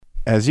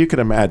as you can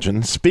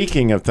imagine,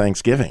 speaking of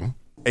Thanksgiving,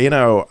 I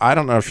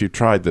don't know if you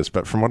tried this,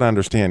 but from what I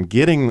understand,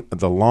 getting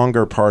the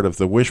longer part of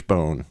the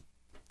wishbone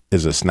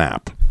is a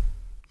snap.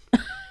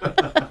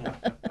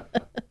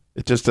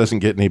 It just doesn't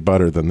get any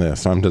better than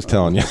this. I'm just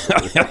telling you.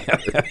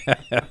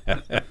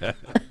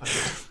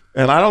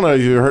 And I don't know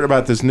if you heard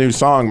about this new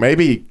song.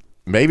 Maybe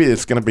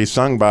it's going to be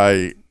sung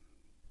by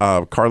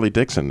Carly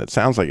Dixon. It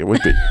sounds like it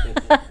would be.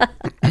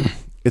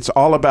 It's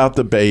all about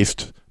the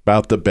bass,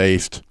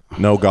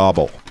 no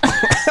gobble.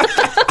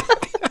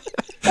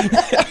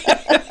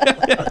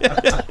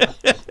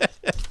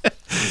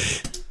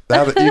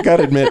 You got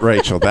to admit,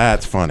 Rachel,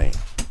 that's funny.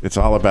 It's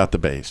all about the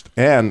bass.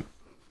 And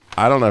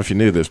I don't know if you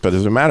knew this, but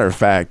as a matter of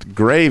fact,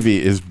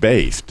 gravy is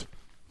based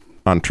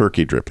on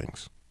turkey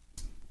drippings.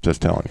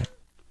 Just telling you.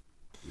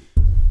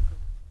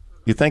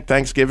 You think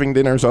Thanksgiving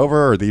dinner's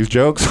over, or these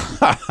jokes?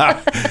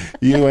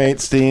 You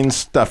ain't seen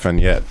stuffing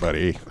yet,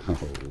 buddy.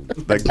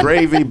 The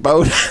gravy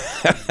boat,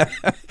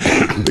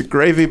 the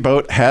gravy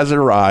boat has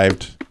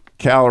arrived.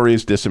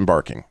 Calories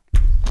disembarking.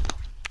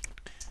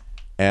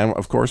 And,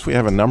 of course, we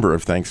have a number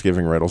of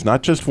Thanksgiving riddles.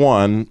 Not just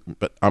one,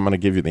 but I'm going to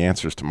give you the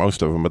answers to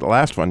most of them. But the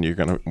last one, you're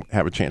going to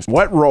have a chance.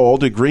 What role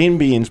do green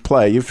beans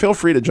play? You feel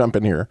free to jump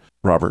in here,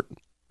 Robert.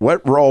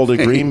 What role do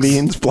green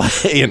beans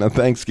play in a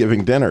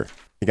Thanksgiving dinner?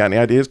 You got any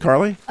ideas,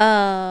 Carly?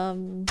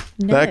 No.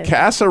 The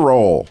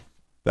casserole.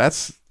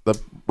 That's the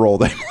role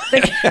they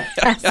play. The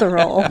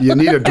casserole. You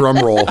need a drum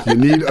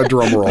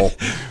roll.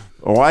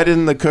 Why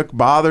didn't the cook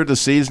bother to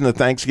season the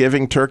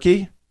Thanksgiving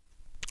turkey?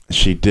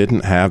 She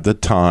didn't have the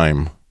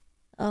time.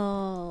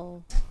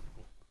 Oh.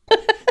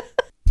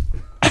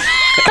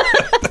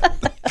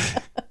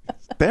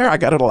 There, I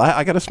got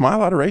a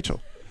smile out of Rachel.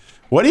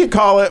 What do you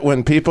call it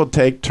when people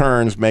take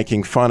turns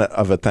making fun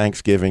of a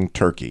Thanksgiving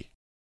turkey?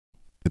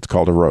 It's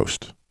called a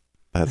roast.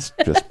 That's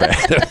just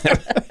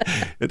bad.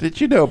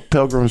 Did you know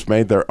Pilgrims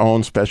made their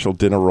own special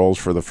dinner rolls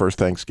for the first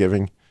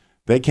Thanksgiving?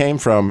 They came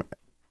from,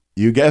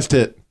 you guessed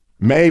it,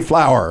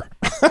 Mayflower.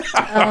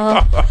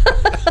 Oh.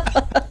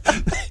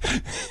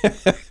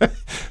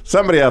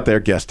 Somebody out there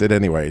guessed it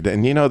anyway.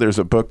 And there's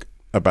a book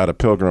about a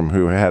pilgrim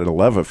who had a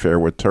love affair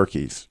with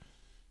turkeys.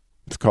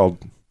 It's called...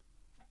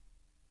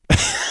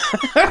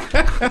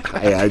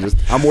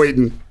 I'm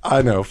waiting.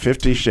 I know,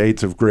 50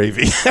 Shades of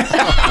Gravy.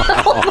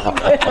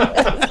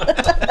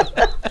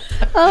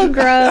 Oh,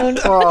 groan.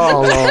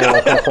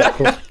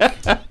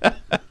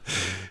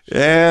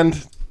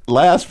 And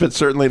last but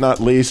certainly not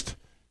least,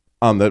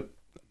 on the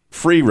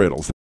free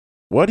riddles.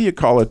 What do you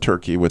call a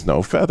turkey with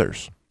no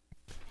feathers?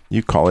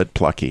 You call it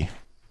plucky.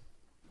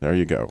 There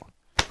you go.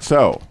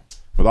 So,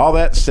 with all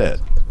that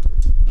said,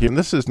 and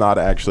this is not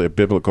actually a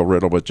biblical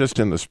riddle, but just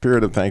in the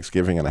spirit of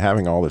Thanksgiving and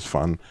having all this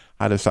fun,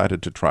 I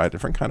decided to try a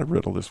different kind of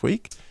riddle this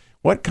week.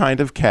 What kind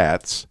of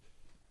cats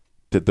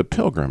did the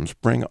Pilgrims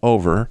bring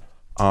over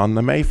on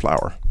the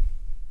Mayflower?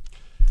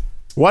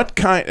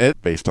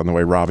 Based on the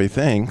way Robbie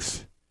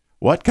thinks,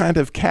 what kind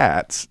of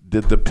cats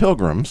did the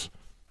Pilgrims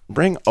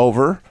bring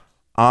over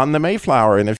on the Mayflower? And if